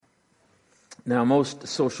Now, most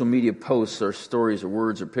social media posts are stories or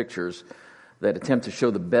words or pictures that attempt to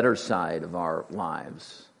show the better side of our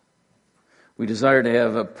lives. We desire to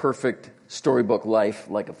have a perfect storybook life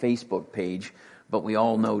like a Facebook page, but we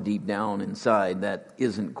all know deep down inside that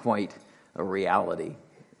isn't quite a reality.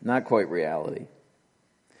 Not quite reality.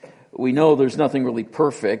 We know there's nothing really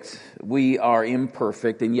perfect. We are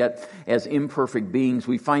imperfect, and yet as imperfect beings,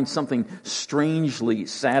 we find something strangely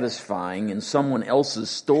satisfying in someone else's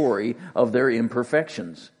story of their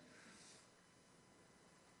imperfections.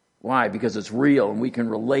 Why? Because it's real, and we can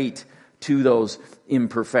relate to those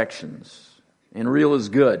imperfections. And real is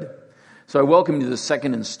good. So I welcome you to the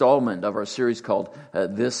second installment of our series called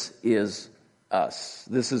This Is Us.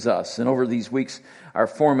 This is Us. And over these weeks, our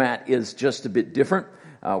format is just a bit different.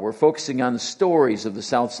 We're focusing on the stories of the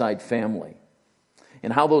Southside family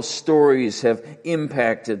and how those stories have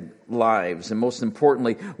impacted lives, and most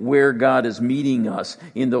importantly, where God is meeting us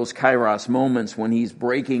in those kairos moments when He's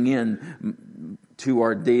breaking in to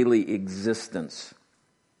our daily existence.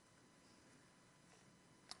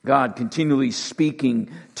 God continually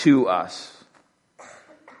speaking to us,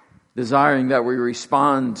 desiring that we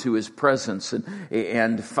respond to His presence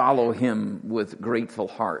and follow Him with grateful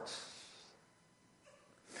hearts.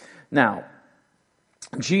 Now,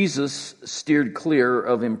 Jesus steered clear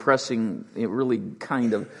of impressing really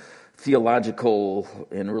kind of theological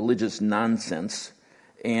and religious nonsense,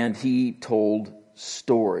 and He told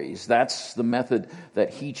stories. That's the method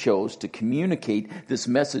that He chose to communicate this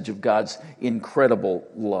message of God's incredible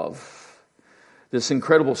love. This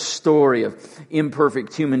incredible story of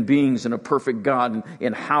imperfect human beings and a perfect God,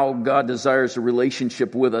 and how God desires a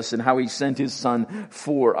relationship with us and how He sent His Son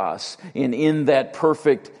for us. And in that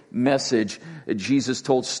perfect message, Jesus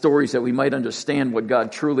told stories that we might understand what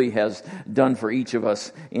God truly has done for each of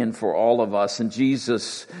us and for all of us. And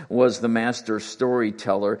Jesus was the master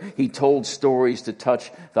storyteller. He told stories to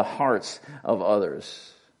touch the hearts of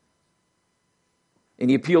others. And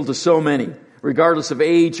He appealed to so many, regardless of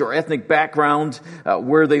age or ethnic background,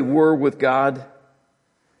 where they were with God,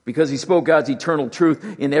 because He spoke God's eternal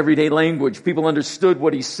truth in everyday language. People understood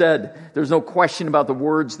what He said. There's no question about the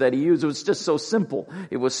words that He used. It was just so simple.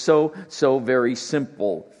 It was so very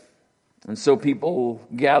simple. And so people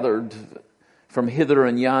gathered from hither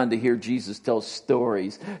and yon to hear Jesus tell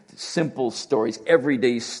stories, simple stories,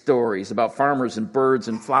 everyday stories about farmers and birds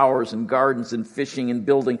and flowers and gardens and fishing and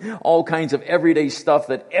building, all kinds of everyday stuff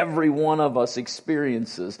that every one of us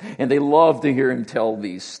experiences. And they love to hear Him tell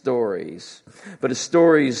these stories. But His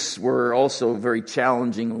stories were also very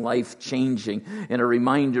challenging, life-changing, and a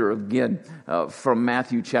reminder again from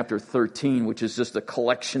Matthew chapter 13, which is just a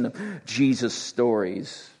collection of Jesus'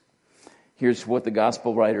 stories. Here's what the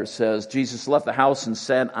gospel writer says. Jesus left the house and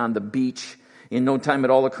sat on the beach. In no time at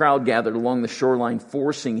all, a crowd gathered along the shoreline,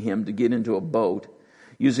 forcing Him to get into a boat.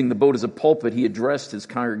 Using the boat as a pulpit, He addressed His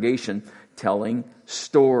congregation, telling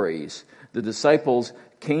stories. The disciples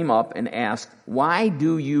came up and asked, "Why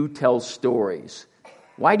do you tell stories?"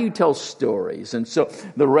 Why do you tell stories? And so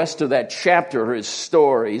the rest of that chapter is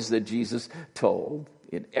stories that Jesus told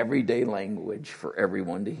in everyday language for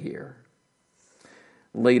everyone to hear.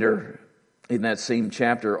 Later, in that same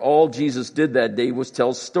chapter, all Jesus did that day was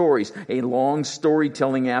tell stories, a long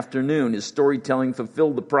storytelling afternoon. His storytelling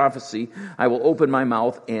fulfilled the prophecy, "I will open my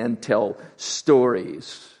mouth and tell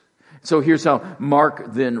stories." So here's how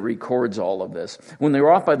Mark then records all of this. When they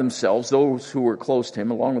were off by themselves, those who were close to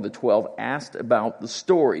Him, along with the 12, asked about the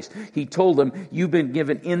stories. He told them, "You've been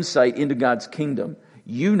given insight into God's kingdom.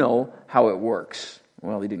 You know how it works."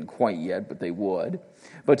 Well, they didn't quite yet, but they would.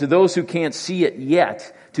 But to those who can't see it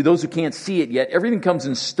yet, everything comes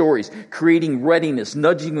in stories, creating readiness,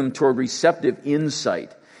 nudging them toward receptive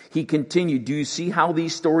insight. He continued, "Do you see how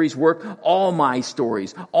these stories work? All my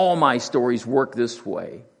stories work this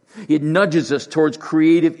way." It nudges us towards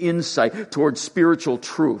creative insight, towards spiritual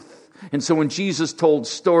truth. And so when Jesus told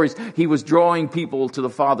stories, He was drawing people to the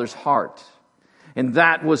Father's heart. And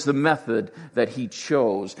that was the method that He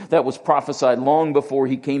chose. That was prophesied long before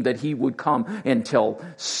He came, that He would come and tell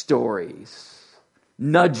stories,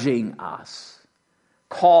 nudging us,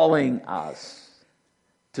 calling us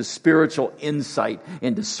to spiritual insight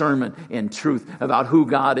and discernment and truth about who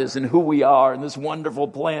God is and who we are and this wonderful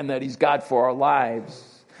plan that He's got for our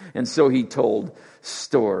lives. And so He told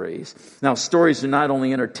stories. Now, stories are not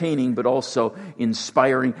only entertaining, but also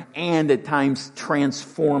inspiring and at times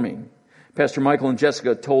transforming. Pastor Michael and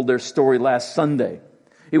Jessica told their story last Sunday.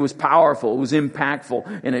 It was powerful, it was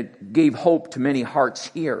impactful, and it gave hope to many hearts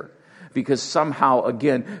here. Because somehow,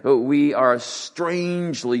 again, we are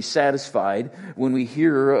strangely satisfied when we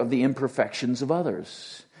hear of the imperfections of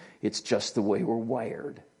others. It's just the way we're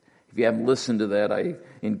wired. If you haven't listened to that, I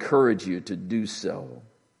encourage you to do so.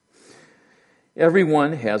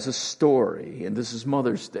 Everyone has a story, and this is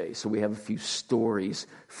Mother's Day, so we have a few stories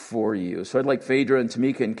for you. So I'd like Phaedra and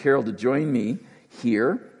Tamika and Carol to join me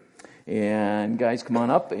here. And guys, come on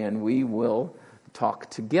up, and we will talk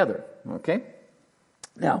together, okay?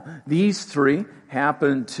 Now, these three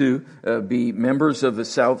happen to be members of the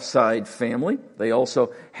Southside family. They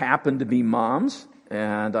also happen to be moms,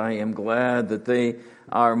 and I am glad that they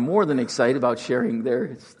are more than excited about sharing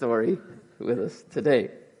their story with us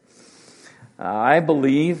today. I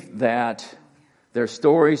believe that their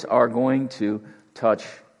stories are going to touch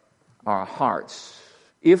our hearts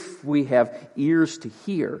if we have ears to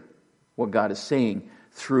hear what God is saying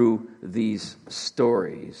through these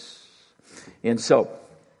stories. And so,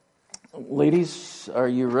 ladies, are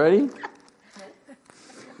you ready?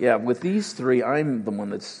 Yeah, with these three, I'm the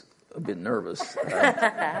one that's a bit nervous.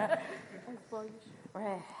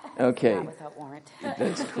 Okay. Not without warrant.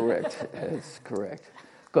 That's correct. That's correct.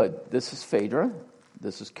 Good. This is Phaedra.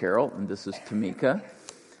 This is Carol. And this is Tamika.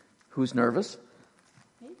 Who's nervous?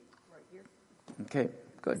 Me? Right here. Okay,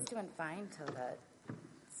 good. It's doing fine till that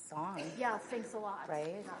song. Yeah, thanks a lot.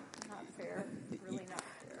 Right? Not fair. Really not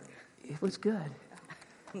fair. It was good.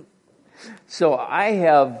 So I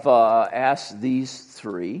have asked these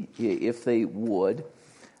three if they would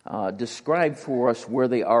describe for us where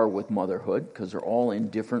they are with motherhood, because they're all in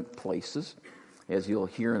different places, as you'll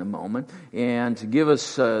hear in a moment, and to give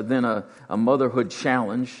us then a motherhood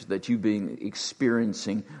challenge that you've been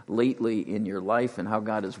experiencing lately in your life and how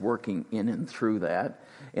God is working in and through that,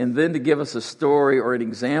 and then to give us a story or an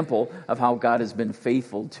example of how God has been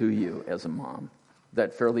faithful to you as a mom. Is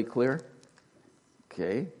that fairly clear?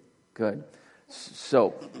 Okay, good.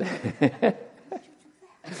 So,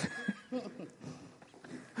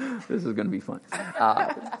 this is going to be fun.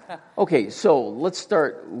 Okay, so let's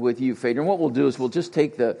start with you, Phaedra. And what we'll do is we'll just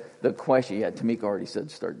take the question. Yeah, Tamika already said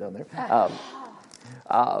start down there.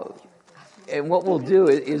 And what we'll do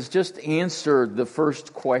is just answer the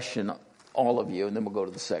first question, all of you, and then we'll go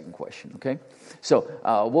to the second question, okay? So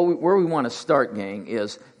where we want to start, gang,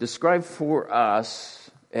 is describe for us,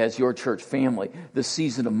 as your church family, the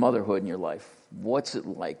season of motherhood in your life. What's it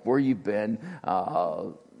like? Where you been?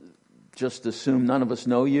 Just assume none of us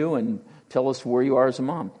know you and tell us where you are as a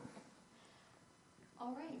mom.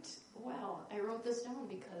 All right. Well, I wrote this down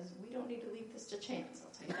because we don't need to leave this to chance.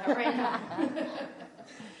 I'll tell you that right now.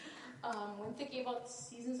 When thinking about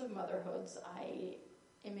seasons of motherhoods, I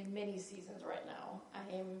am in many seasons right now.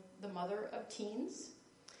 I am the mother of teens.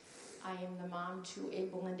 I am the mom to a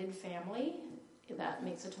blended family. That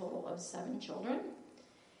makes a total of 7 children.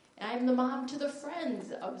 And I am the mom to the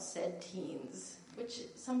friends of said teens, which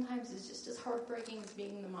sometimes is just as heartbreaking as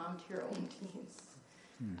being the mom to your own teens.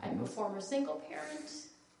 Mm-hmm. I'm a former single parent.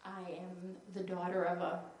 I am the daughter of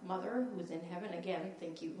a mother who's in heaven. Again,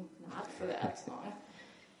 thank you not for that song.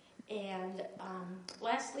 And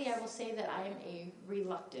lastly, I will say that I am a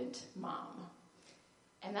reluctant mom.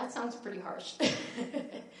 And that sounds pretty harsh.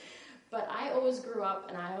 But I always grew up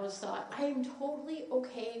and I always thought, I am totally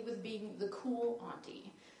okay with being the cool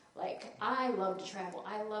auntie. Like, I love to travel.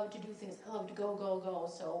 I love to do things. I love to go.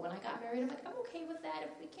 So when I got married, I'm like, I'm okay with that.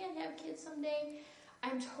 If we can't have kids someday,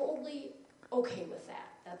 I'm totally okay with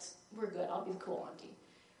that. We're good. I'll be the cool auntie.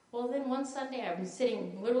 Well, then one Sunday, I was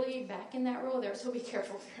sitting literally back in that row there, so be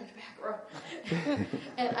careful if you're in the back row.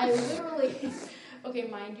 And I literally, okay,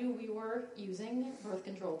 mind you, we were using birth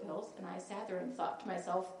control pills, and I sat there and thought to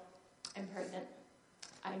myself, I'm pregnant.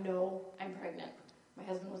 I know I'm pregnant. My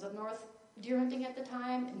husband was up north deer hunting at the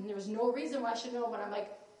time, and there was no reason why I should know, but I'm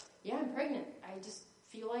like, yeah, I'm pregnant. I just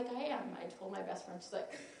feel like I am. I told my best friend, she's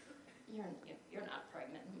like, you're not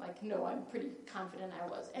pregnant. I'm like, no, I'm pretty confident I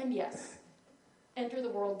was. And yes, enter the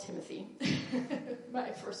world Timothy, my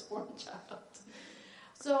firstborn child.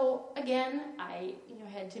 So again, I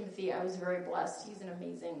had Timothy. I was very blessed. He's an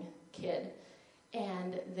amazing kid.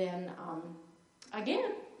 And then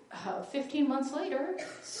again, 15 months later,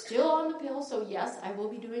 still on the pill. So yes, I will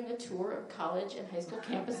be doing a tour of college and high school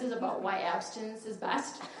campuses about why abstinence is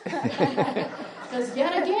best. Because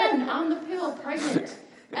yet again, on the pill, pregnant,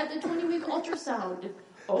 at the 20-week ultrasound.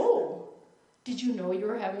 Oh, did you know you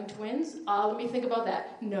were having twins? Let me think about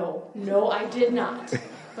that. No, I did not.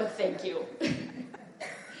 But thank you.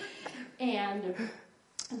 And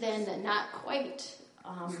then not quite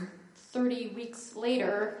 30 weeks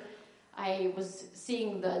later, I was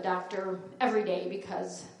seeing the doctor every day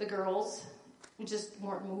because the girls just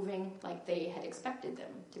weren't moving like they had expected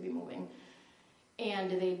them to be moving.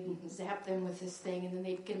 And they'd zap them with this thing, and then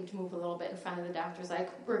they'd get them to move a little bit, and finally the doctor's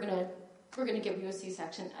like, we're going to we're going to give you a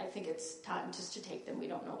C-section. I think it's time just to take them. We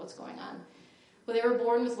don't know what's going on. Well, they were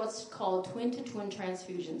born with what's called twin-to-twin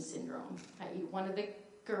transfusion syndrome, i.e. one of the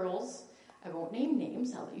girls, I won't name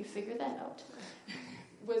names, I'll let you figure that out,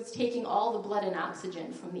 was taking all the blood and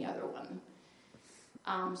oxygen from the other one.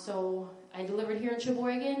 So I delivered here in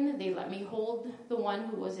Sheboygan. They let me hold the one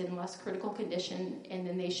who was in less critical condition, and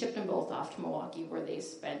then they shipped them both off to Milwaukee, where they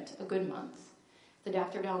spent a good month. The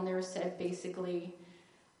doctor down there said basically,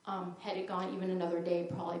 had it gone even another day,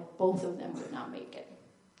 probably both of them would not make it.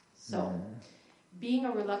 So, being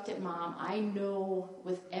a reluctant mom, I know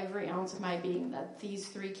with every ounce of my being that these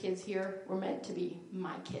 3 kids here were meant to be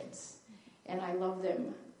my kids. And I love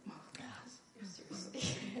them. Oh, God,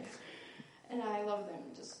 seriously. And I love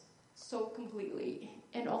them just so completely.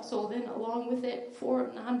 And also then along with it,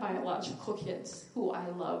 4 non-biological kids who I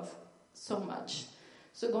love so much.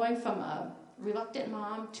 So going from a reluctant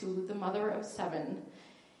mom to the mother of 7,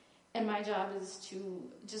 and my job is to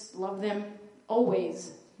just love them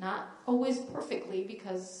always. Not always perfectly,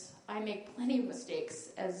 because I make plenty of mistakes,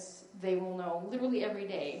 as they will know, literally every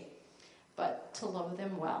day. But to love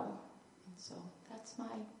them well. And so that's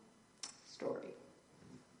my story.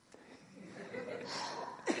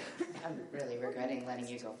 I'm really regretting letting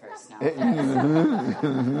you go first now.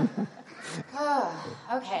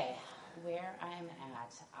 Okay, where I'm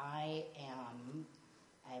at, I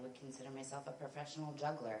would consider myself a professional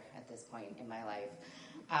juggler at this point in my life.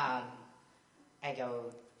 I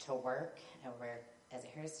go to work. I work as a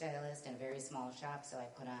hairstylist in a very small shop, so I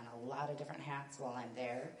put on a lot of different hats while I'm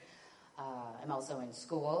there. I'm also in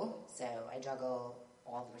school, so I juggle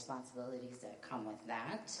all the responsibilities that come with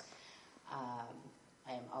that.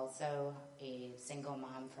 I am also a single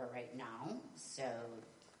mom for right now, so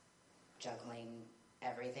juggling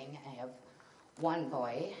everything. I have 1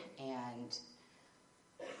 boy, and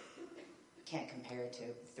can't compare it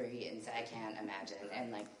to 3, and I can't imagine.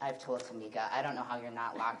 And like I've told Tamika, I don't know how you're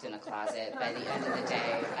not locked in a closet by the end of the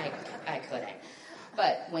day. I couldn't.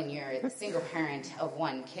 But when you're a single parent of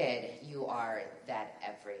 1 kid, you are that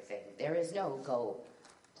everything. There is no go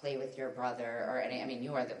play with your brother or any. I mean,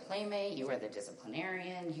 you are the playmate, you are the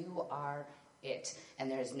disciplinarian, you are it.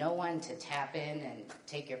 And there's no one to tap in and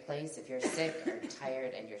take your place if you're sick or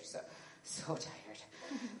tired, and you're so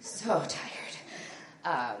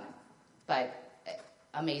tired. But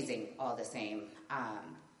amazing all the same.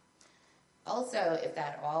 Also, if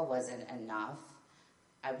that all wasn't enough,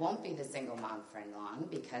 I won't be the single mom for long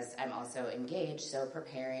because I'm also engaged, so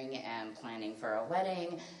preparing and planning for a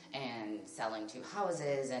wedding and selling 2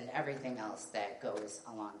 houses and everything else that goes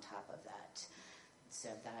along top of that. So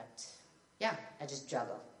that, yeah, I just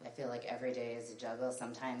juggle. I feel like every day is a juggle.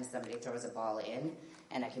 Sometimes somebody throws a ball in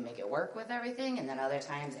and I can make it work with everything, and then other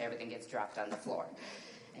times everything gets dropped on the floor.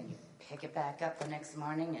 And you pick it back up the next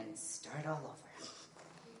morning and start all over.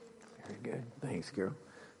 Very good. Thanks, Carol.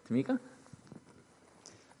 Tamika?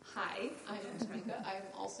 Hi, I am Tamika.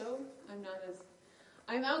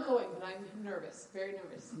 I'm outgoing, but I'm nervous, very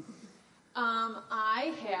nervous.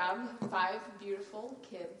 I have 5 beautiful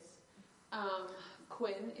kids.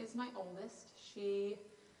 Quinn is my oldest. She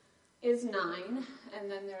is 9,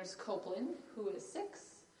 and then there's Copeland, who is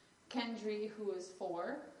 6, Kendry, who is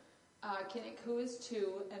 4, Kinnick, who is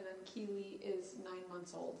 2, and then Keely is 9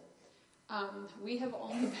 months old. We have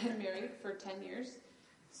only been married for 10 years,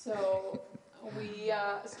 so we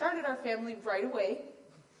started our family right away.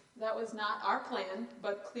 That was not our plan,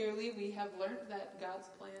 but clearly we have learned that God's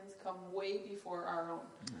plans come way before our own.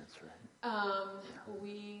 That's right.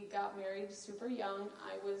 We got married super young.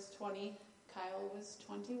 I was 20, Kyle was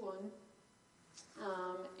 21.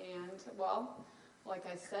 And, well, like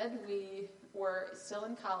I said, we were still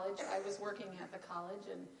in college. I was working at the college,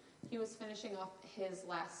 and he was finishing up his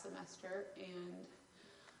last semester, and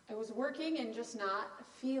I was working and just not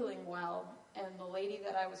feeling well. And the lady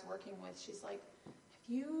that I was working with, she's like, "Have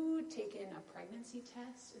you taken a pregnancy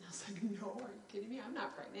test?" And I was like, "No, are you kidding me? I'm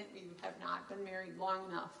not pregnant. We have not been married long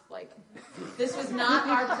enough. Like, this was not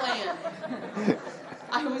our plan."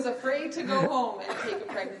 I was afraid to go home and take a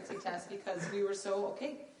pregnancy test because we were so,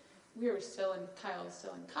 Kyle was still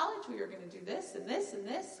in college. We were going to do this and this and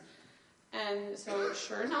this. And so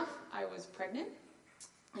sure enough, I was pregnant.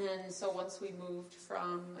 And so once we moved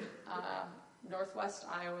from northwest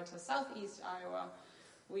Iowa to southeast Iowa,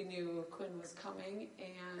 we knew Quinn was coming,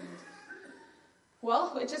 and,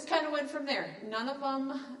 well, it just kind of went from there. None of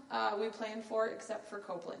them we planned for except for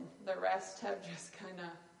Copeland. The rest have just kind of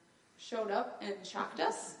showed up and shocked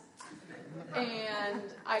us. And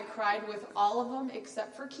I cried with all of them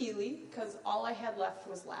except for Keely, because all I had left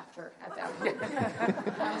was laughter at that point.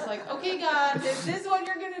 I was like, okay, God, if this is what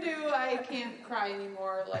you're going to do, I can't cry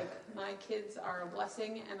anymore. Like, my kids are a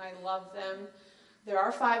blessing, and I love them. There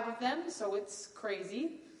are 5 of them, so it's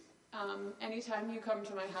crazy. Anytime you come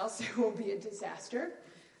to my house, it will be a disaster.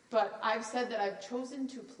 But I've said that I've chosen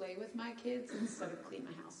to play with my kids instead of clean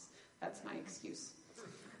my house. That's my excuse.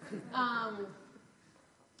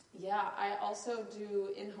 Yeah, I also do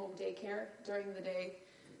in-home daycare during the day.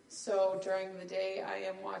 So during the day, I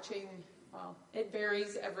am watching, well, it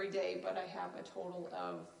varies every day, but I have a total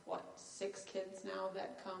of, 6 kids now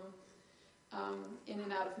that come in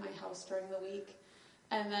and out of my house during the week.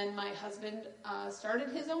 And then my husband started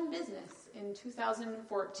his own business in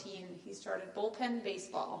 2014. He started Bullpen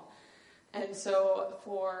Baseball. And so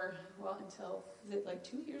until, was it like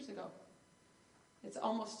 2 years ago? It's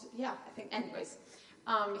almost, I think, anyways.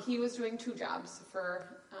 He was doing 2 jobs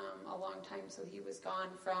for a long time, so he was gone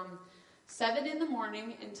from 7 in the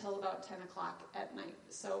morning until about 10 o'clock at night.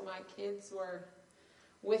 So my kids were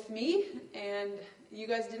with me, and you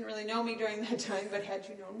guys didn't really know me during that time, but had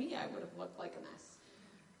you known me, I would have looked like a mess.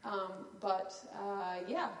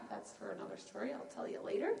 That's for another story. I'll tell you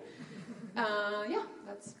later.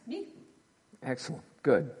 That's me. Excellent.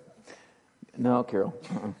 Good. No, Carol.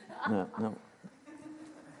 No. Oh, no.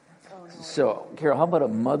 So, Carol, how about a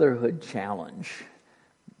motherhood challenge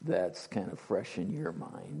that's kind of fresh in your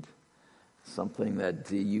mind? Something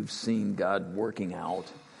that you've seen God working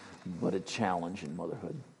out, but a challenge in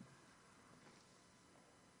motherhood.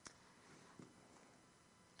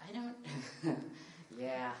 I don't...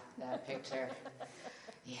 Yeah, that picture.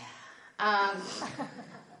 Yeah.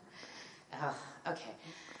 Okay.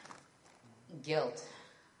 Guilt.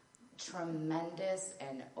 Tremendous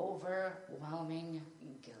and overwhelming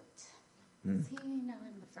guilt. See, now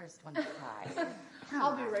I'm the first one to cry.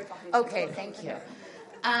 I'll be right behind you. Okay, thank you.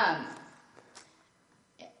 I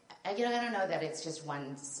don't know that it's just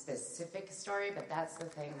one specific story, but that's the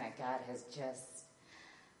thing that God has just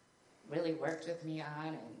really worked with me on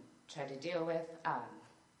and tried to deal with.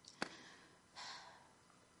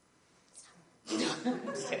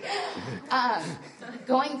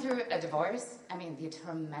 Going through a divorce, the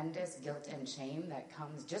tremendous guilt and shame that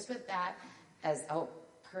comes just with that as a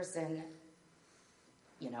person,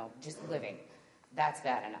 just living, that's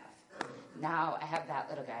bad enough. Now I have that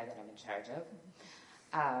little guy that I'm in charge of.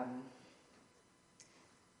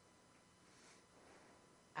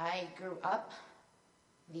 I grew up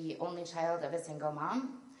the only child of a single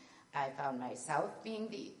mom. I found myself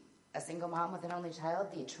being a single mom with an only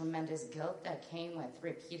child, the tremendous guilt that came with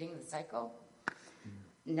repeating the cycle.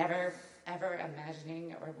 Never, ever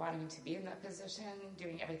imagining or wanting to be in that position,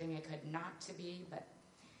 doing everything I could not to be, but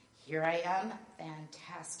here I am,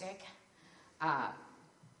 fantastic.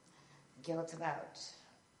 Guilt about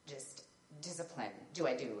just discipline. Do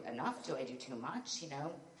I do enough? Do I do too much?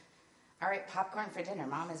 All right, popcorn for dinner.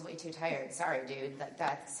 Mom is way too tired. Sorry, dude.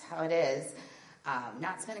 That's how it is.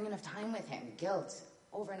 Not spending enough time with him. Guilt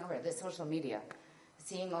over and over. The social media.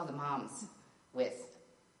 Seeing all the moms with,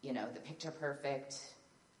 the picture perfect,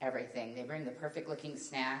 everything. They bring the perfect looking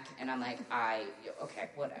snack, and I'm like,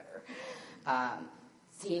 okay, whatever.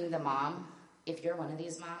 Seeing the mom, if you're one of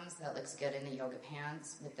these moms that looks good in the yoga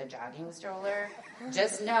pants with the jogging stroller,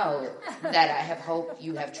 just know that I have hope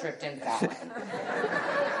you have tripped and fallen.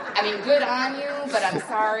 Good on you, but I'm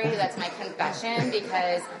sorry, that's my confession,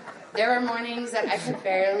 because there are mornings that I could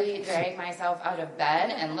barely drag myself out of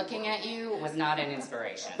bed, and looking at you was not an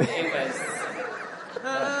inspiration. It was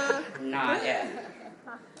not it.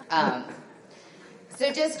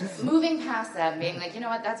 So just moving past that, being like, you know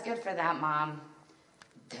what, that's good for that mom.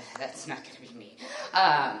 That's not going to be me.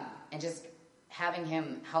 And just having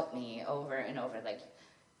him help me over and over, like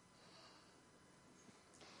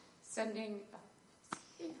sending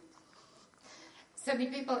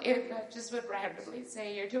people in that just would randomly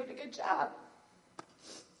say, you're doing a good job.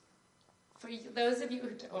 For those of you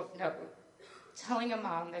who don't know, telling a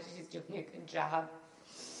mom that she's doing a good job,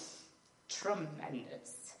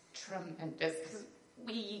 tremendous, because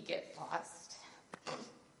we get lost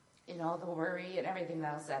in all the worry and everything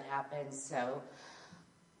else that happens. So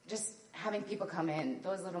just having people come in,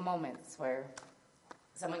 those little moments where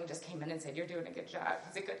someone just came in and said, you're doing a good job,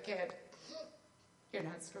 he's a good kid, you're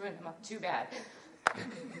not screwing him up too bad.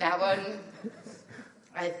 That one,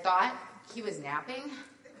 I thought he was napping,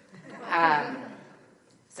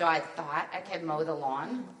 so I thought I could mow the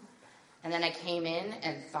lawn. And then I came in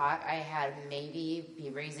and thought I had maybe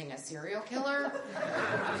be raising a serial killer,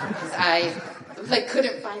 because I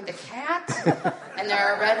couldn't find the cat, and there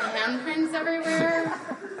are red handprints everywhere.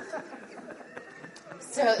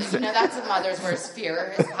 So, that's a mother's worst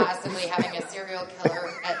fear, is possibly having a serial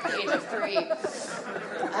killer at the age of 3.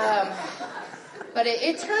 But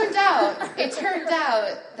it turned out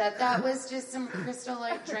that was just some Crystal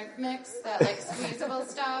Light drink mix, that like squeezable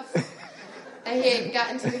stuff that he had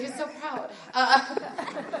gotten to. He was so proud.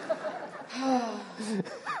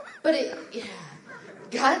 But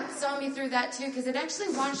God saw me through that too, because it actually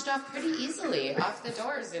washed off pretty easily off the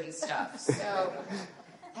doors and stuff. So,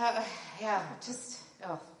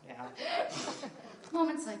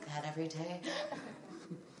 moments like that every day.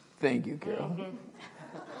 Thank you, Carol.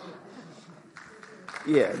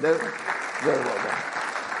 Yeah, very well done.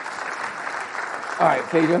 All right,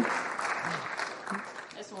 Phaedra. I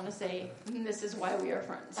just want to say, this is why we are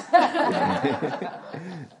friends.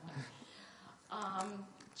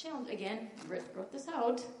 Challenge, again, wrote this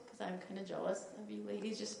out, because I'm kind of jealous of you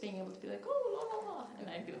ladies just being able to be like, oh, la, la, la. And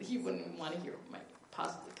I feel he wouldn't even want to hear my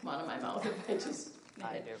possibly come out of my mouth if I just...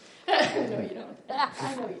 I do. No, you don't.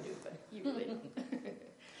 I know you do, but you really don't.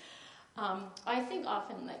 I think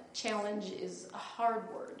often that challenge is a hard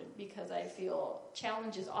word, because I feel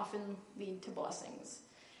challenges often lead to blessings.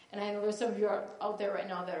 And I know there's some of you out there right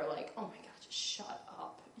now that are like, oh my God, just shut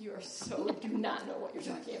up. You do not know what you're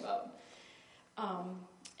talking about.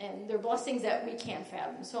 And they're blessings that we can't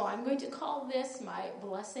fathom. So I'm going to call this my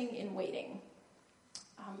blessing in waiting.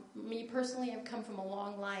 Me personally, I've come from a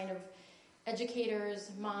long line of educators,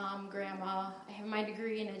 mom, grandma. I have my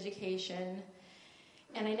degree in education.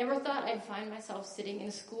 And I never thought I'd find myself sitting in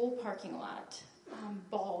a school parking lot,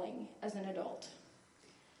 bawling as an adult.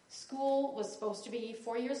 School was supposed to be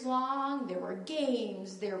 4 years long. There were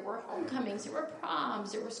games, there were homecomings, there were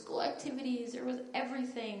proms, there were school activities, there was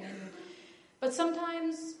everything. But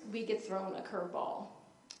sometimes we get thrown a curveball.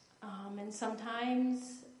 And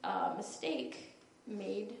sometimes a mistake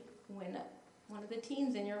made when one of the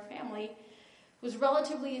teens in your family was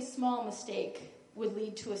relatively a small mistake would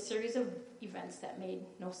lead to a series of events that made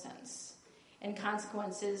no sense and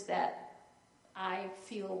consequences that I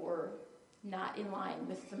feel were not in line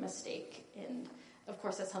with the mistake. And of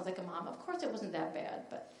course, that sounds like a mom. Of course, it wasn't that bad,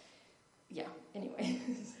 but yeah, anyway.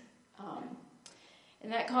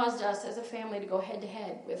 And that caused us as a family to go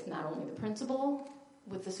head-to-head with not only the principal,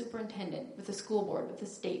 with the superintendent, with the school board, with the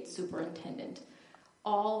state superintendent,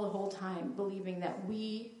 all the whole time believing that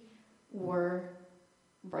we were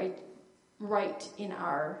right in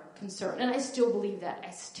our concern. And I still believe that.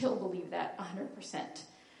 100%.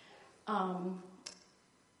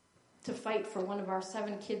 To fight for one of our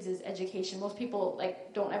 7 kids' education. Most people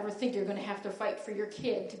don't ever think you're going to have to fight for your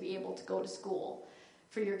kid to be able to go to school,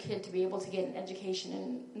 for your kid to be able to get an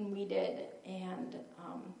education, and we did. And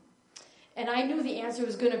I knew the answer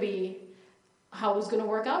was going to be how it was going to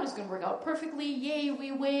work out. It's going to work out perfectly. Yay,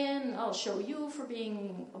 we win. I'll show you for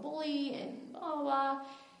being a bully and blah, blah, blah.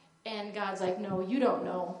 And God's like, no, you don't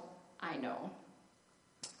know. I know.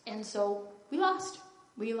 And so we lost.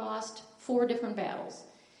 We lost 4 different battles.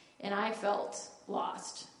 And I felt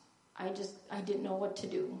lost. I didn't know what to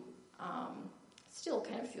do. Still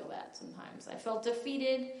kind of feel that sometimes. I felt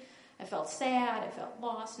defeated. I felt sad. I felt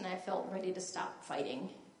lost. And I felt ready to stop fighting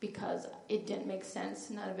because it didn't make sense.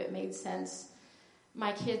 None of it made sense.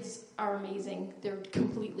 My kids are amazing. They're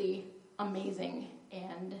completely amazing.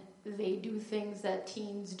 And they do things that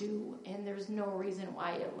teens do. And there's no reason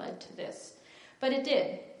why it led to this. But it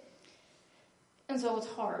did. And so it's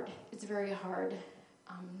hard. It's very hard.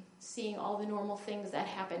 Seeing all the normal things that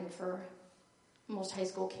happen for most high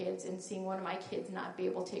school kids and seeing one of my kids not be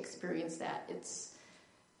able to experience that, it's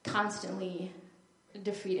constantly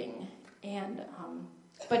defeating. And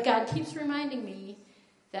but God keeps reminding me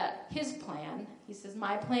that his plan, he says,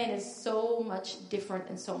 my plan is so much different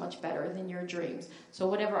and so much better than your dreams. So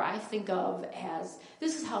whatever I think of as,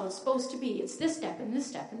 this is how it's supposed to be, it's this step and this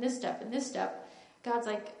step and this step and this step, God's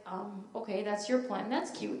like, okay, that's your plan,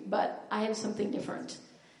 that's cute, but I have something different.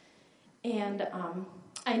 And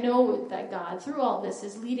I know that God, through all this,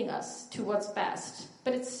 is leading us to what's best,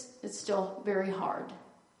 but it's still very hard.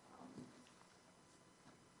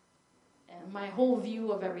 And my whole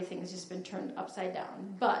view of everything has just been turned upside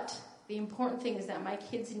down. But the important thing is that my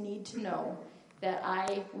kids need to know that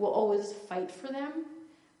I will always fight for them.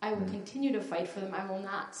 I will continue to fight for them. I will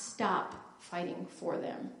not stop fighting for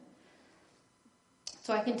them.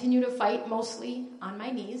 So I continue to fight mostly on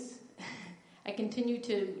my knees. I continue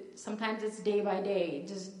to, sometimes it's day by day,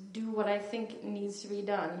 just do what I think needs to be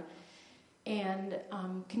done. And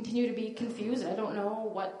continue to be confused. I don't know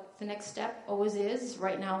what the next step always is.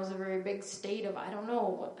 Right now is a very big state of I don't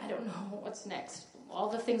know what's next. All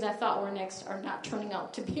the things I thought were next are not turning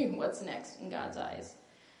out to be what's next in God's eyes.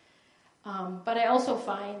 But I also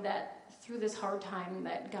find that through this hard time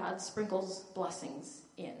that God sprinkles blessings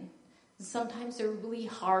in. Sometimes they're really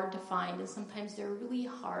hard to find, and sometimes they're really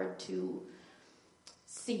hard to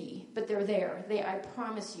see, but they're there. I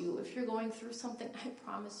promise you, if you're going through something, I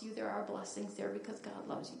promise you there are blessings there, because God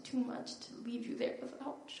loves you too much to leave you there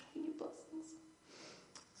without showing you blessings.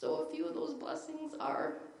 So a few of those blessings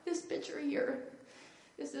are this picture here.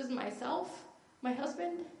 This is myself, my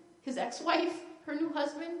husband, his ex-wife, her new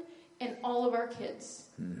husband, and all of our kids.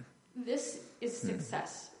 This is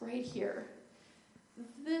success right here.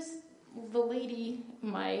 The lady,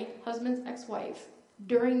 my husband's ex-wife,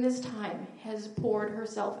 during this time has poured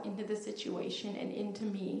herself into the situation and into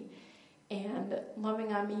me, and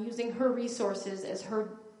loving on me, using her resources as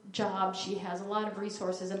her job. She has a lot of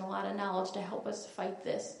resources and a lot of knowledge to help us fight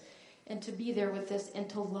this, and to be there with this, and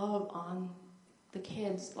to love on the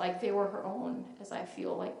kids like they were her own, as I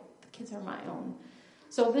feel like the kids are my own.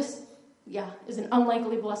 So this, is an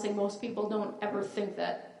unlikely blessing. Most people don't ever think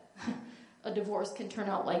that a divorce can turn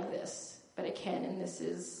out like this, but it can, and this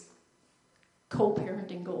is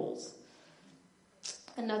co-parenting goals.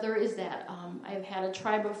 Another is that I've had a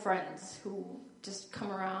tribe of friends who just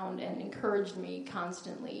come around and encouraged me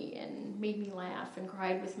constantly and made me laugh and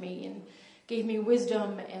cried with me and gave me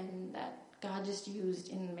wisdom, and that God just used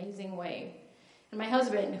in an amazing way. And my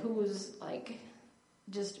husband, who's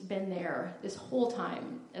just been there this whole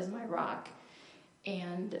time as my rock,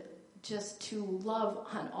 and just to love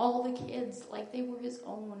on all the kids like they were his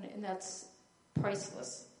own, and that's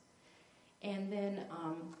priceless. And then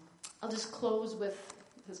I'll just close with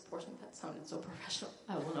this portion. That sounded so professional.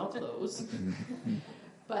 I will now close.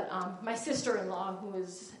 But my sister-in-law, who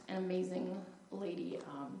is an amazing lady,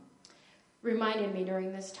 reminded me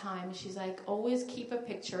during this time, she's like, always keep a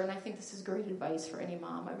picture, and I think this is great advice for any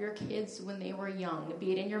mom, of your kids when they were young,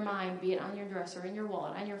 be it in your mind, be it on your dresser, in your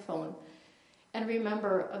wallet, on your phone, and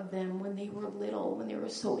remember of them when they were little, when they were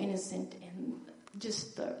so innocent, and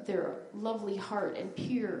just their lovely heart and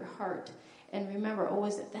pure heart. And remember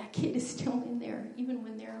always that kid is still in there, even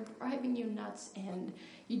when they're driving you nuts and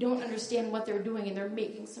you don't understand what they're doing and they're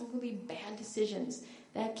making some really bad decisions.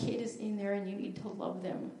 That kid is in there, and you need to love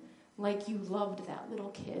them like you loved that little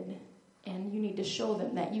kid. And you need to show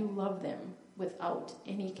them that you love them without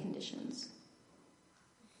any conditions.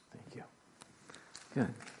 Thank you.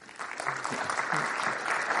 Good.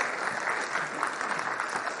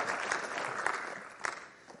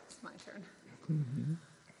 It's my turn. Mm-hmm.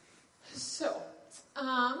 So,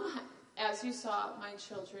 as you saw my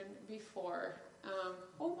children before,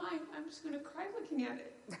 I'm just going to cry looking at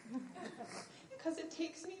it. Because it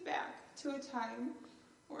takes me back to a time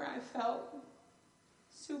where I felt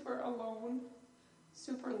super alone,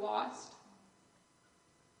 super lost.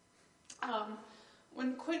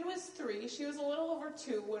 When Quinn was 3, she was a little over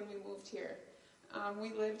 2 when we moved here.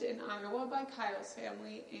 We lived in Iowa by Kyle's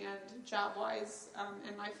family, and job-wise,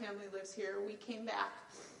 and my family lives here. We came back,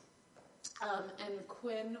 and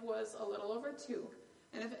Quinn was a little over 2.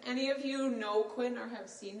 And if any of you know Quinn or have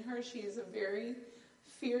seen her, she's a very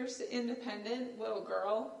fierce, independent little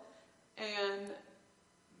girl, and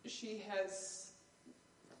she has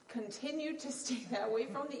continued to stay that way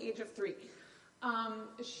from the age of 3.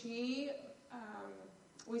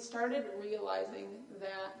 We started realizing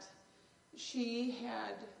that she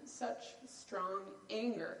had such strong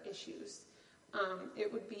anger issues.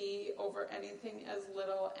 It would be over anything as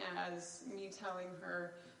little as me telling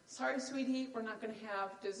her, sorry, sweetie, we're not going to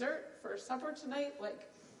have dessert for supper tonight.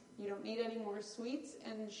 You don't need any more sweets.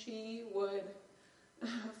 And she would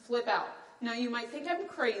flip out. Now, you might think I'm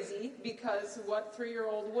crazy, because what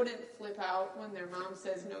 3-year-old wouldn't flip out when their mom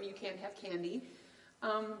says, no, you can't have candy?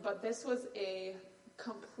 But this was a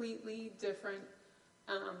completely different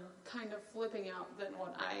kind of flipping out than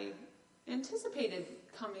what I anticipated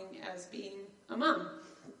coming as being a mom.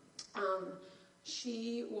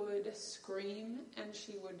 She would scream, and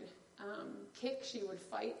she would kick, she would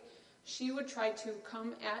fight. She would try to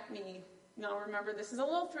come at me. Now remember, this is a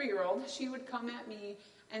little 3-year-old. She would come at me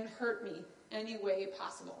and hurt me any way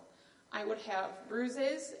possible. I would have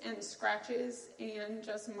bruises and scratches and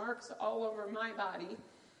just marks all over my body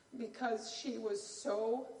because she was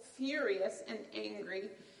so furious and angry.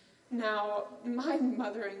 Now, my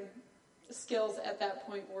mothering skills at that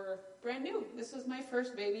point were brand new. This was my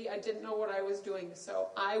first baby. I didn't know what I was doing. So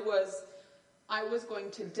I was going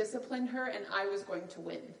to discipline her, and I was going to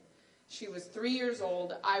win. She was 3 years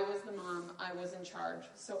old. I was the mom. I was in charge.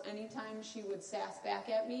 So anytime she would sass back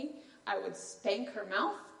at me, I would spank her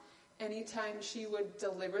mouth. Anytime she would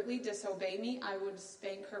deliberately disobey me, I would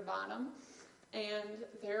spank her bottom. And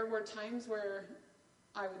there were times where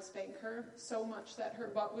I would spank her so much that her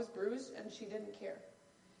butt was bruised and she didn't care.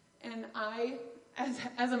 And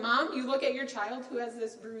as a mom, you look at your child who has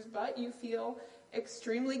this bruised butt, you feel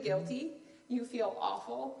extremely guilty. You feel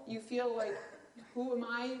awful. You feel like, who am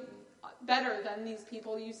I better than these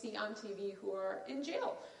people you see on TV who are in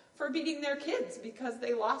jail for beating their kids because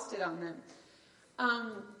they lost it on them?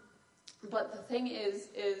 But the thing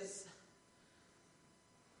is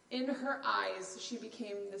in her eyes, she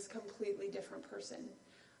became this completely different person.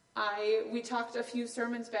 We talked a few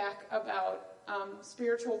sermons back about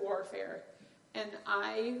spiritual warfare, and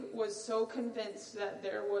I was so convinced that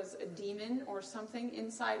there was a demon or something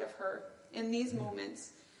inside of her in these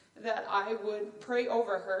moments that I would pray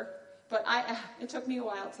over her, but it took me a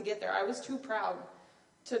while to get there. I was too proud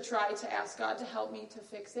to try to ask God to help me to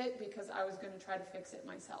fix it because I was going to try to fix it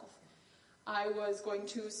myself. I was going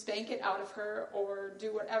to spank it out of her or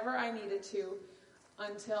do whatever I needed to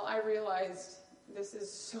until I realized this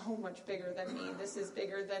is so much bigger than me. This is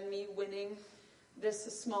bigger than me winning this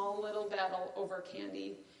small little battle over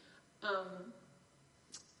candy.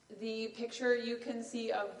 The picture you can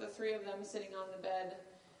see of the three of them sitting on the bed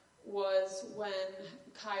was when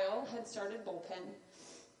Kyle had started bullpen,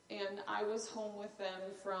 and I was home with them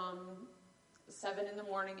from 7 in the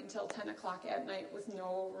morning until 10 o'clock at night with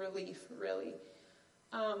no relief, really.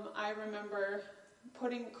 I remember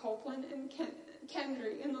putting Copeland and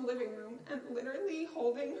Kendry in the living room and literally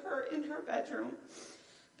holding her in her bedroom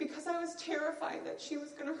because I was terrified that she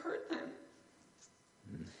was going to hurt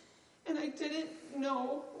them. And I didn't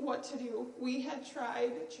know what to do. We had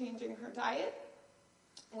tried changing her diet.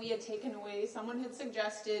 We had taken away, someone had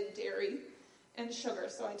suggested dairy and sugar,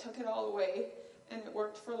 so I took it all away, and it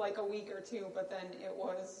worked for like a week or two, but then it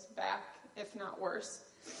was back, if not worse.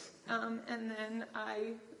 And then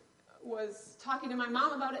I was talking to my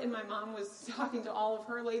mom about it, and my mom was talking to all of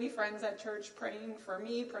her lady friends at church, praying for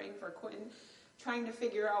me, praying for Quinn, trying to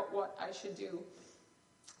figure out what I should do.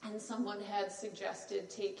 And someone had suggested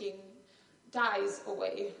taking dyes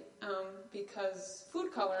away because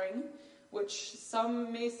food coloring, which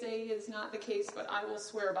some may say is not the case, but I will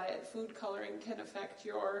swear by it, food coloring can affect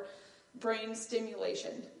your brain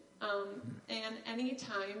stimulation. And any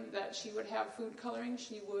time that she would have food coloring,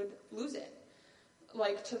 she would lose it.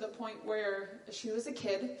 Like to the point where she was a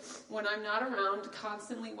kid, when I'm not around,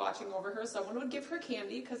 constantly watching over her, someone would give her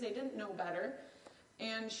candy because they didn't know better,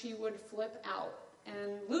 and she would flip out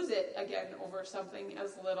and lose it again over something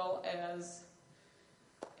as little as,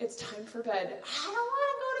 it's time for bed. I don't want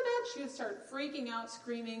to go to bed. She would start freaking out,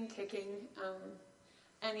 screaming, kicking,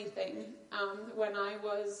 anything. When I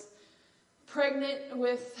was pregnant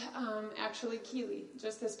with actually Keely,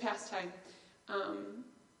 just this past time,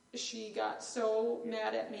 she got so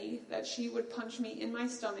mad at me that she would punch me in my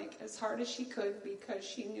stomach as hard as she could because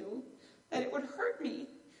she knew that it would hurt me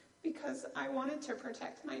because I wanted to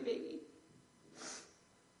protect my baby.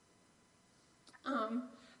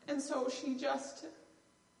 And so she just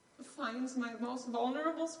finds my most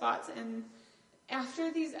vulnerable spots, and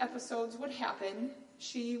after these episodes would happen,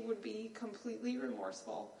 she would be completely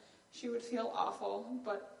remorseful. She would feel awful,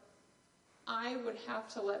 but I would have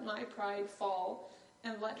to let my pride fall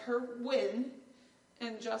and let her win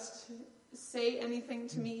and just say anything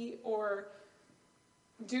to me or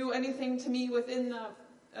do anything to me within the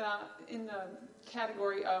in the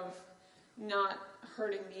category of not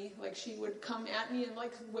hurting me. Like, she would come at me and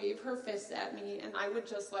like wave her fists at me, and I would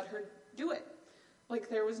just let her do it. Like,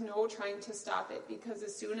 there was no trying to stop it, because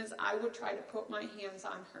as soon as I would try to put my hands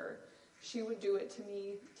on her, she would do it to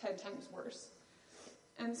me 10 times worse.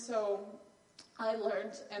 And so I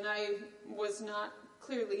learned, and I was not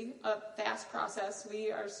clearly a fast process.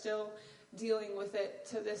 We are still dealing with it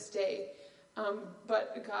to this day.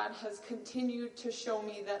 But God has continued to show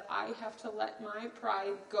me that I have to let my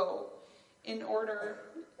pride go in order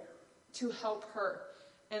to help her.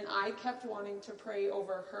 And I kept wanting to pray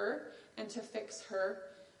over her and to fix her,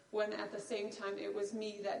 when at the same time it was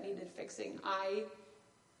me that needed fixing. I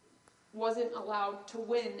wasn't allowed to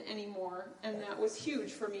win anymore, and that was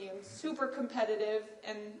huge for me. I'm super competitive,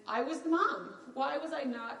 and I was the mom. Why was I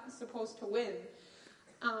not supposed to win?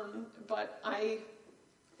 But I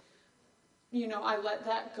let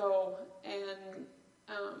that go, and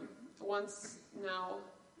once now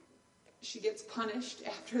she gets punished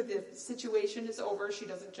after the situation is over. She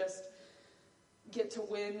doesn't just get to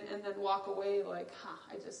win and then walk away like,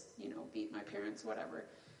 I just, beat my parents, whatever.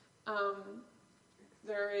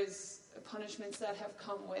 There is punishments that have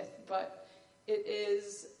come with, but it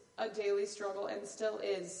is a daily struggle, and still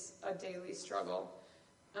is a daily struggle.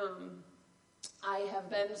 I have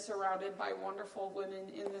been surrounded by wonderful women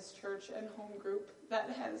in this church and home group that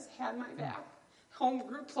has had my back home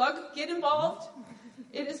group plug. Get involved.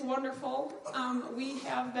 It is wonderful. We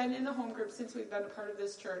have been in the home group since we've been a part of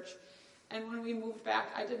this church. And when we moved back,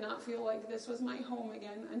 I did not feel like this was my home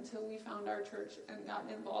again until we found our church and got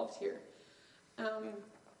involved here.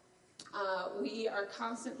 We are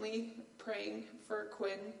constantly praying for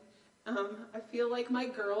Quinn. I feel like my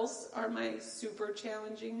girls are my super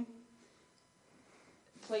challenging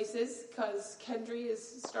places because Kendry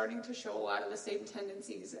is starting to show a lot of the same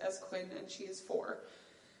tendencies as Quinn, and she is 4.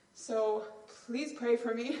 So please pray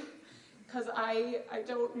for me because I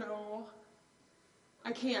don't know.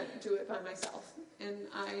 I can't do it by myself. And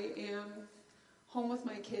I am home with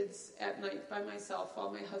my kids at night by myself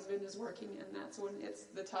while my husband is working, and that's when it's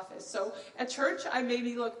the toughest. So at church, I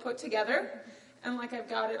maybe look put together and like I've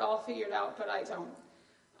got it all figured out, but I don't.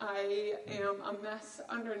 I am a mess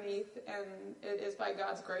underneath, and it is by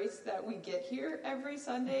God's grace that we get here every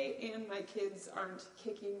Sunday, and my kids aren't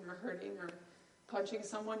kicking or hurting or punching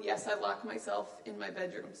someone. Yes, I lock myself in my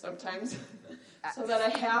bedroom sometimes so that I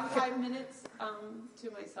have 5 minutes to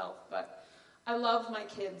myself, but I love my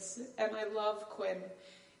kids, and I love Quinn,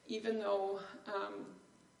 even though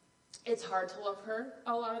it's hard to love her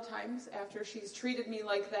a lot of times after she's treated me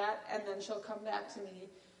like that, and then she'll come back to me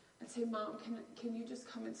and say, Mom, can you just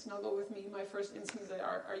come and snuggle with me? My first instincts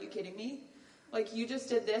are you kidding me? Like, you just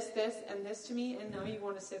did this, and this to me, and now you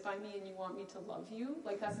want to sit by me and you want me to love you?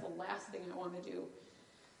 Like, that's the last thing I want to do.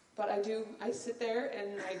 But I do. I sit there,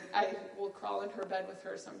 and I will crawl in her bed with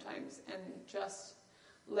her sometimes and just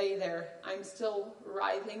lay there. I'm still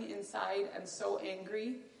writhing inside and so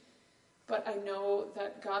angry, but I know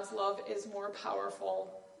that God's love is more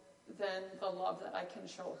powerful than the love that I can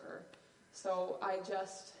show her. So I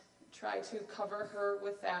just try to cover her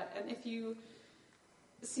with that. And if you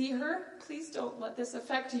see her, please don't let this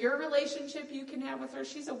affect your relationship you can have with her.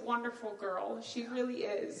 She's a wonderful girl. She really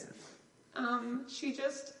is. She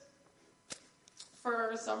just,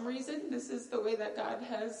 for some reason, this is the way that God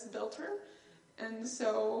has built her. And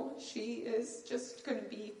so she is just going to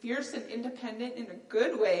be fierce and independent in a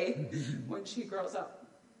good way when she grows up.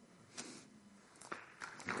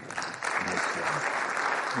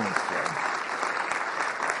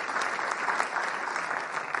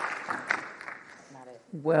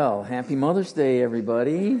 Well, happy Mother's Day,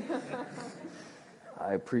 everybody.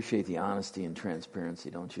 I appreciate the honesty and transparency,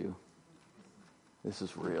 don't you? This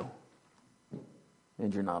is real.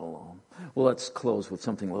 And you're not alone. Well, let's close with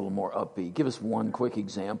something a little more upbeat. Give us one quick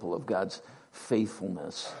example of God's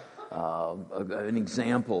faithfulness, an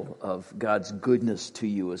example of God's goodness to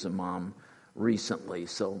you as a mom recently.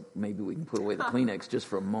 So maybe we can put away the Kleenex just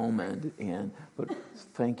for a moment. But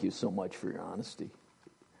thank you so much for your honesty.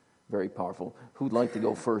 Very powerful. Who'd like to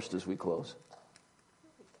go first as we close?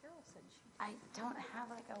 I don't have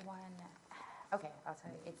like a one. Okay, I'll tell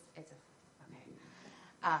you. It's okay.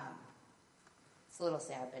 It's a little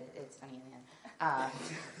sad, but it's funny in the end.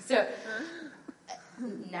 So,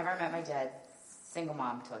 never met my dad. Single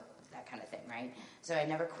mom took that kind of thing, right? So I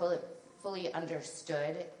never fully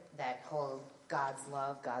understood that whole God's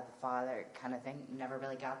love, God the Father kind of thing. Never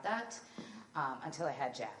really got that until I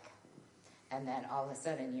had Jack. And then all of a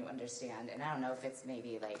sudden you understand. And I don't know if it's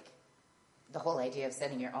maybe like the whole idea of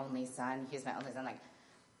sending your only son. He's my only son. Like,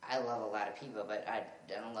 I love a lot of people, but I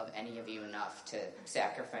don't love any of you enough to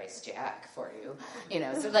sacrifice Jack for you. You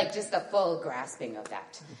know, so like just the full grasping of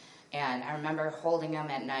that. And I remember holding him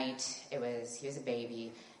at night. He was a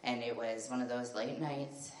baby, and it was one of those late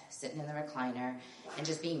nights, sitting in the recliner, and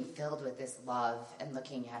just being filled with this love and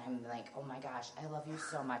looking at him like, oh my gosh, I love you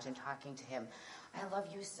so much, and talking to him, I love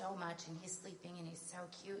you so much, and he's sleeping, and he's so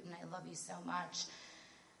cute, and I love you so much.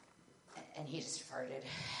 And he just farted.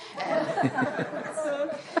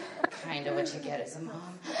 Kind of what you get as a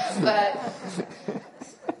mom. But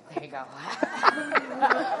there you go.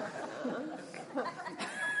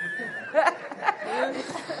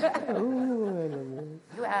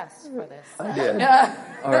 You asked for this. I did.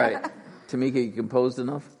 All right. Tamika, you composed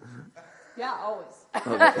enough? Yeah, always.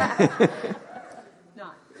 Okay.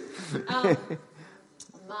 Not.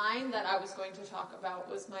 Mine that I was going to talk about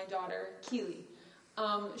was my daughter, Keely.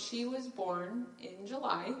 She was born in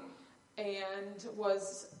July and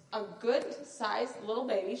was a good-sized little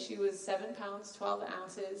baby. She was 7 pounds, 12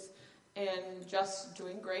 ounces, and just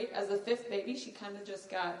doing great. As the 5th baby, she kind of just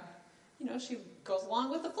got, she goes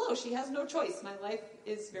along with the flow. She has no choice. My life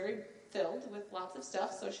is very filled with lots of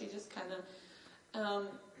stuff, so she just kind of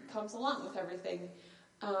comes along with everything.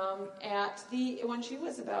 When she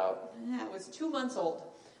was about, it was 2 months old,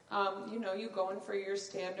 you go in for your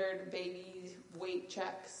standard baby weight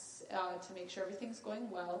checks to make sure everything's going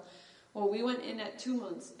well. Well, we went in at 2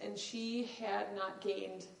 months, and she had not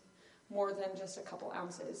gained more than just a couple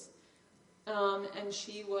ounces. And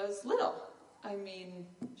she was little. I mean,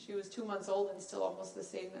 she was 2 months old and still almost the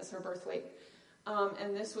same as her birth weight.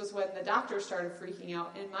 And this was when the doctor started freaking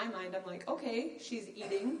out. In my mind, I'm like, okay, she's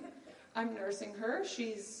eating. I'm nursing her.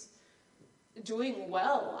 She's doing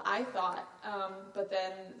well, I thought. But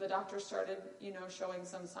then the doctor started, showing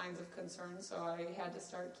some signs of concern. So I had to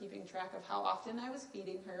start keeping track of how often I was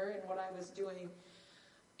feeding her and what I was doing.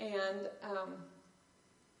 And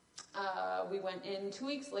we went in 2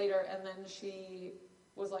 weeks later, and then she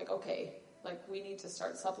was like, okay, we need to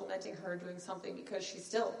start supplementing her, doing something, because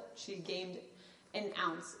she gained an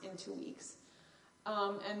ounce in 2 weeks.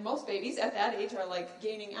 And most babies at that age are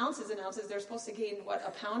gaining ounces and ounces. They're supposed to gain,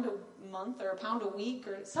 a pound a month or a pound a week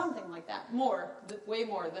or something like that. Way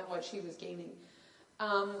more than what she was gaining.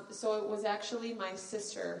 So it was actually my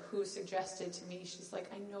sister who suggested to me, she's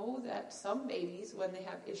like, I know that some babies, when they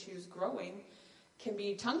have issues growing, can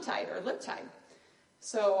be tongue-tied or lip-tied.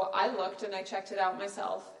 So I looked and I checked it out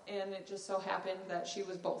myself, and it just so happened that she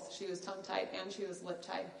was both. She was tongue-tied and she was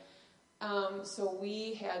lip-tied. So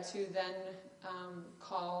we had to then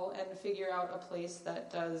call and figure out a place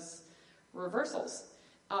that does reversals,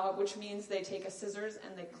 which means they take a scissors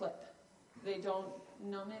and they clip. They don't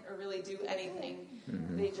numb it or really do anything.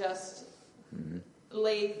 Mm-hmm. They just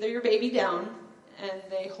lay your baby down and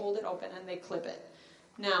they hold it open and they clip it.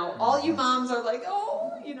 Now, all you moms are like,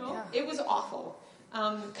 It was awful.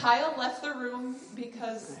 Kyle left the room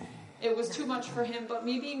because it was too much for him, but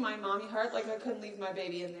me being my mommy heart, I couldn't leave my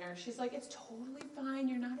baby in there. She's like, it's totally fine.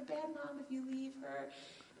 You're not a bad mom if you leave her.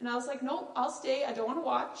 And I was like, nope, I'll stay. I don't want to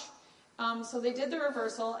watch. So they did the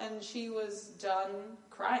reversal, and she was done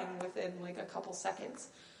crying within a couple seconds.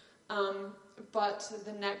 But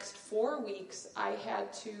the next 4 weeks, I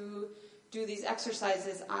had to do these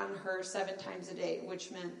exercises on her 7 times a day,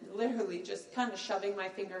 which meant literally just kind of shoving my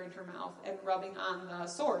finger in her mouth and rubbing on the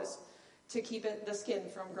sores to keep the skin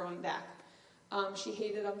from growing back. She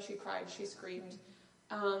hated them, she cried, she screamed.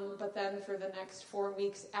 But then for the next 4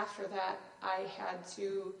 weeks after that, I had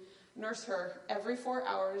to nurse her every 4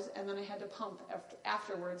 hours, and then I had to pump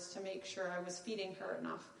afterwards to make sure I was feeding her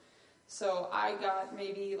enough. So I got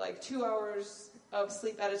maybe 2 hours of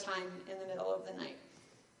sleep at a time in the middle of the night.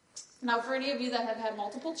 Now, for any of you that have had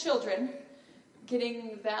multiple children,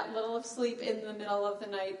 getting that little of sleep in the middle of the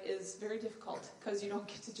night is very difficult, because you don't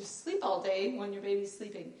get to just sleep all day when your baby's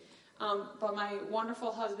sleeping. But my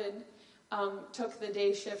wonderful husband took the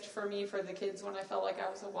day shift for me for the kids when I felt like I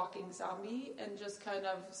was a walking zombie, and just kind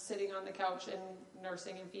of sitting on the couch and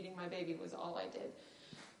nursing and feeding my baby was all I did.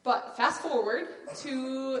 But fast forward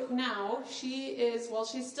to now, she's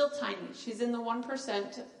still tiny. She's in the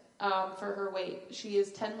 1% for her weight. She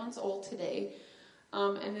is 10 months old today,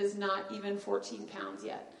 and is not even 14 pounds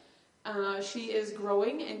yet. She is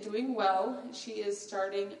growing and doing well. She is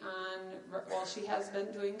starting she has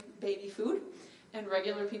been doing baby food and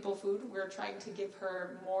regular people food. We're trying to give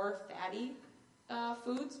her more fatty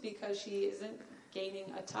foods because she isn't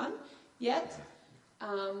gaining a ton yet.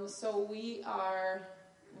 So we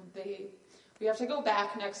have to go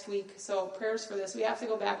back next week. So prayers for this. We have to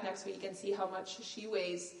go back next week and see how much she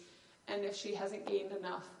weighs. And if she hasn't gained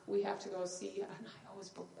enough, we have to go see, and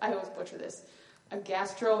I always butcher this, a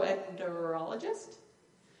gastroenterologist.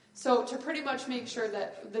 So to pretty much make sure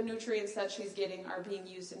that the nutrients that she's getting are being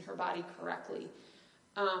used in her body correctly.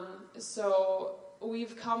 So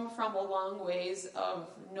we've come from a long ways of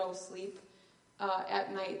no sleep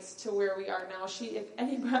at nights to where we are now. If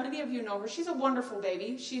any of you know her, she's a wonderful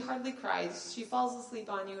baby. She hardly cries. She falls asleep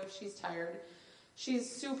on you if she's tired.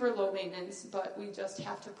 She's super low maintenance, but we just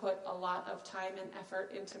have to put a lot of time and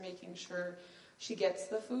effort into making sure she gets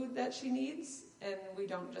the food that she needs, and we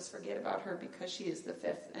don't just forget about her because she is the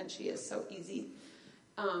 5th and she is so easy.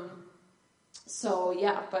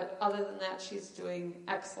 But other than that, she's doing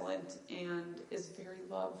excellent and is very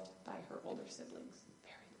loved by her older siblings.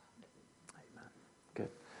 Very loved. Amen.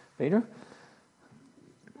 Good. Vader?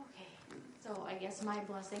 Okay, so I guess my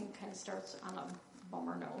blessing kind of starts on a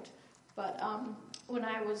bummer note. But when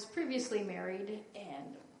I was previously married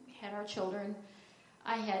and had our children,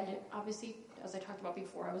 I had, obviously, as I talked about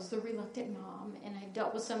before, I was the reluctant mom, and I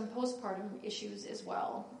dealt with some postpartum issues as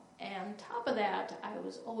well. And on top of that, I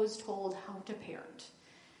was always told how to parent.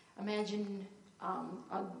 Imagine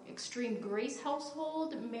an extreme grace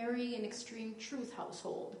household marry an extreme truth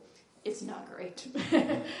household. It's not great.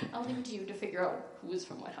 I'll leave it to you to figure out who is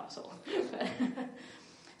from what household.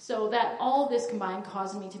 So that all this combined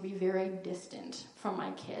caused me to be very distant from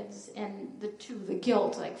my kids, and the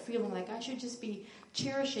guilt, feeling like I should just be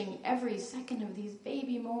cherishing every second of these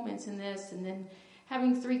baby moments in this, and then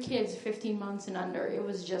having 3 kids, 15 months and under, it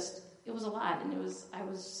was just a lot, and I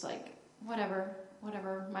was just like, whatever.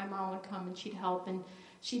 My mom would come and she'd help, and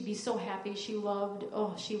she'd be so happy. She loved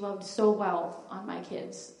so well on my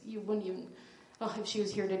kids. You wouldn't even, if she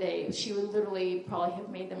was here today, she would literally probably have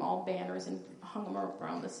made them all banners and hung them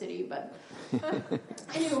around the city. But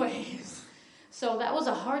anyways, so that was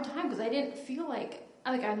a hard time because I didn't feel like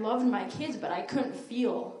I loved my kids, but I couldn't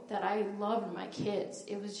feel that I loved my kids.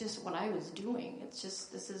 It was just what I was doing. It's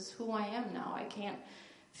just, this is who I am now. I can't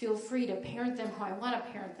feel free to parent them how I want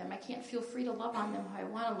to parent them. I can't feel free to love on them how I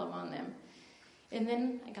want to love on them. And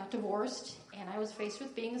then I got divorced, and I was faced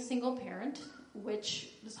with being a single parent, which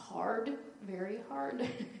was hard, very hard.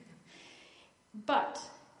 But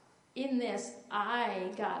in this,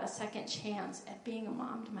 I got a second chance at being a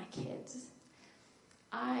mom to my kids.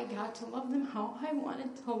 I got to love them how I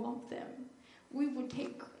wanted to love them. We would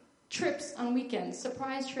take trips on weekends,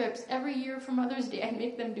 surprise trips. Every year for Mother's Day, I'd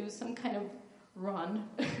make them do some kind of run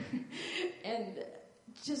and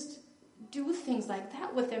just do things like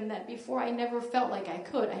that with them that before I never felt like I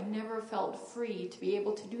could. I never felt free to be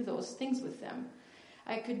able to do those things with them.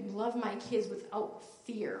 I could love my kids without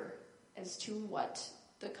fear as to what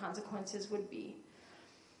the consequences would be.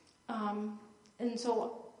 And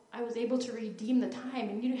so I was able to redeem the time,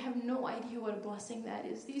 and you have no idea what a blessing that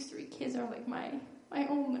is. These 3 kids are like my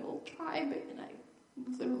own little tribe, and I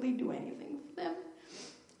literally do anything for them.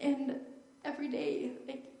 And every day,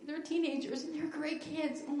 they're teenagers, and they're great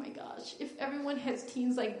kids. Oh my gosh, if everyone has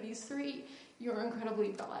teens like these 3, you're incredibly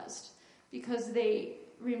blessed, because they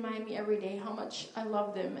remind me every day how much I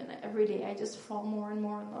love them, and every day I just fall more and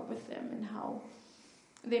more in love with them, and how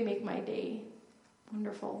they make my day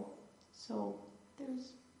wonderful. So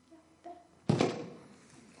there's that.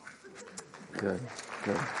 Good.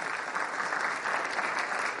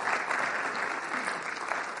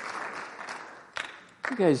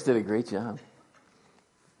 You guys did a great job.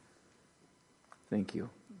 Thank you.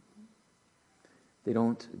 They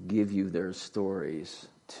don't give you their stories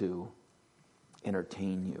to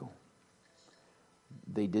entertain you.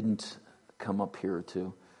 They didn't come up here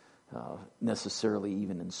to necessarily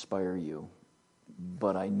even inspire you.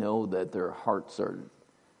 But I know that their hearts are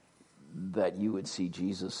that you would see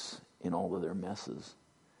Jesus in all of their messes.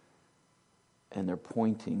 And they're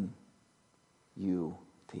pointing you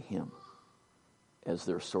to Him as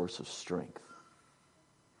their source of strength.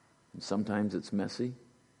 And sometimes it's messy.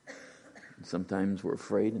 And sometimes we're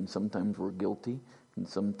afraid, and sometimes we're guilty, and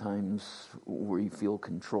sometimes we feel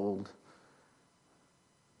controlled.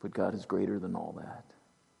 But God is greater than all that.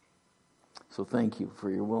 So thank you for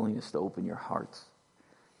your willingness to open your hearts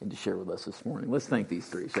and to share with us this morning. Let's thank these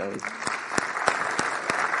 3, shall we?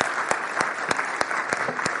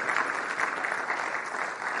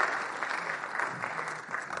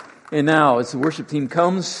 And now, as the worship team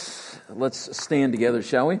comes, let's stand together,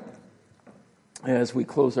 shall we? As we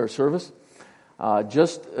close our service.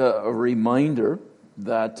 Just a reminder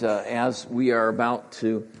that as we are about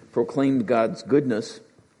to proclaim God's goodness,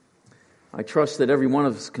 I trust that every one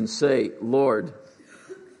of us can say, Lord,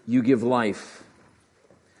 you give life.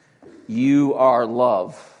 You are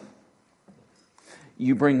love.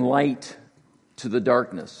 You bring light to the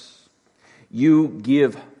darkness. You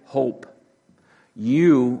give hope.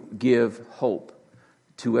 You give hope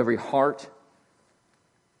to every heart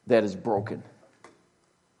that is broken.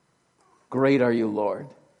 Great are you, Lord.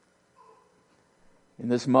 In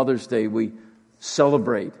this Mother's Day, we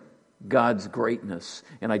celebrate God's greatness.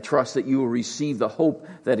 And I trust that you will receive the hope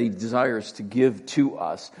that He desires to give to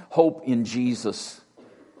us. Hope in Jesus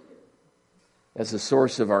as the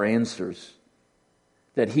source of our answers.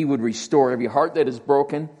 That He would restore every heart that is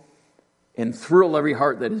broken and thrill every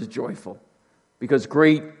heart that is joyful. Because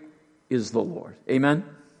great is the Lord. Amen?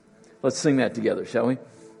 Let's sing that together, shall we?